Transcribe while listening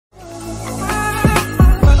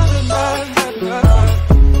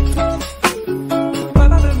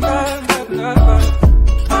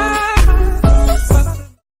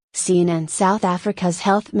CNN. South Africa's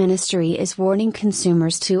health ministry is warning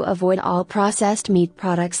consumers to avoid all processed meat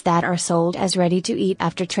products that are sold as ready to eat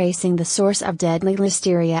after tracing the source of deadly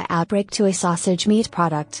listeria outbreak to a sausage meat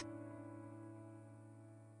product.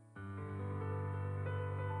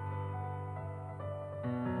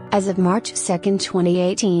 As of March 2,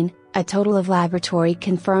 2018, a total of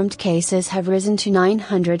laboratory-confirmed cases have risen to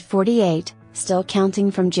 948, still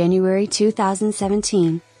counting from January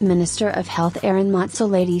 2017, Minister of Health Aaron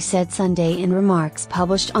Motsoaledi said Sunday in remarks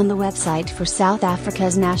published on the website for South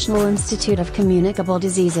Africa's National Institute of Communicable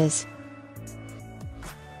Diseases.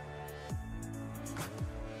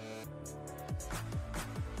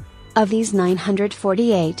 Of these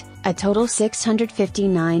 948, a total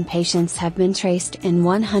 659 patients have been traced and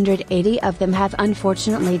 180 of them have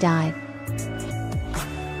unfortunately died.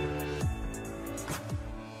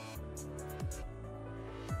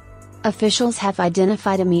 Officials have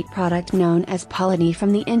identified a meat product known as polony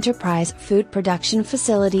from the Enterprise food production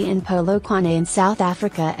facility in Polokwane in South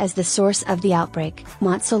Africa as the source of the outbreak,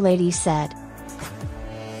 Motsoaledi said.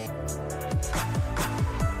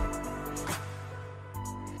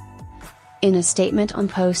 In a statement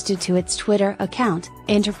posted to its Twitter account,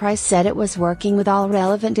 Enterprise said it was working with all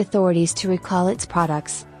relevant authorities to recall its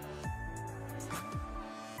products.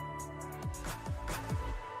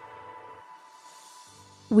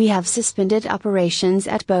 We have suspended operations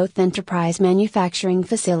at both Enterprise manufacturing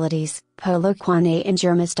facilities, Polokwane and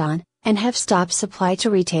Germiston, and have stopped supply to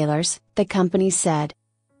retailers, the company said.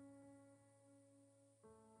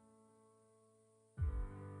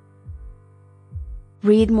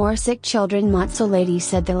 Read more. Sick children. Motsoaledi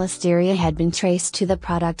said the listeria had been traced to the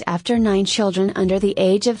product after 9 children under the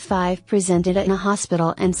age of 5 presented in a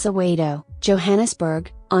hospital in Soweto, Johannesburg,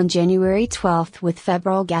 on January 12 with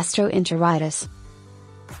febrile gastroenteritis.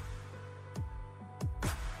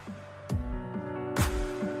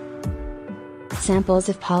 Samples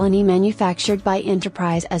of polony manufactured by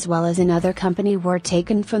Enterprise as well as another company were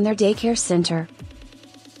taken from their daycare center.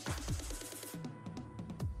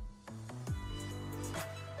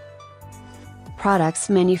 Products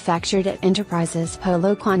manufactured at Enterprise's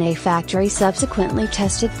Polokwane factory subsequently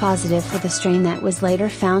tested positive for the strain that was later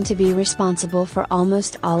found to be responsible for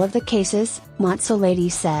almost all of the cases,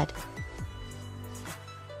 Motsoaledi said.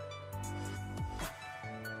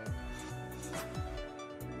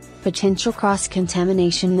 Potential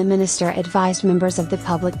cross-contamination. The minister advised members of the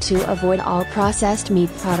public to avoid all processed meat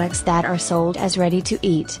products that are sold as ready to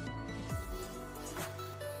eat.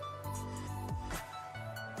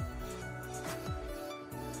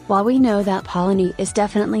 While we know that polony is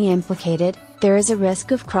definitely implicated, there is a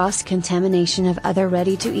risk of cross-contamination of other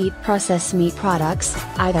ready-to-eat processed meat products,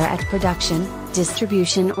 either at production,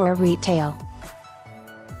 distribution or retail.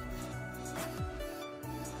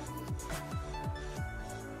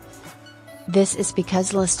 This is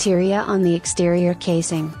because listeria on the exterior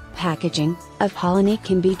casing, packaging, of polony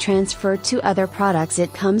can be transferred to other products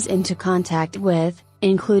it comes into contact with,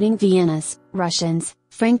 including Viennas, Russians,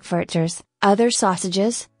 Frankfurters, other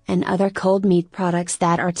sausages, and other cold meat products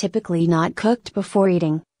that are typically not cooked before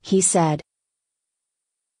eating, he said.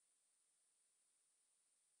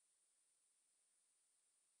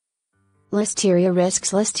 Listeria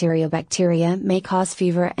risks. Listeria bacteria may cause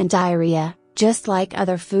fever and diarrhea, just like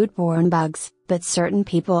other foodborne bugs, but certain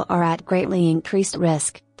people are at greatly increased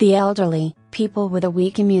risk: the elderly, people with a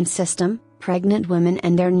weak immune system, pregnant women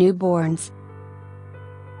and their newborns.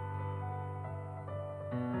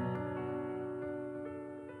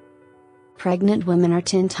 Pregnant women are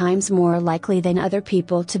 10 times more likely than other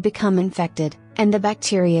people to become infected, and the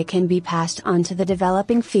bacteria can be passed on to the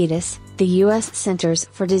developing fetus, the U.S. Centers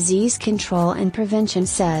for Disease Control and Prevention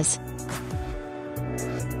says.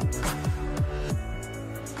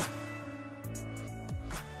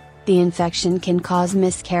 The infection can cause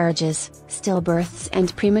miscarriages, stillbirths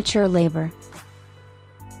and premature labor.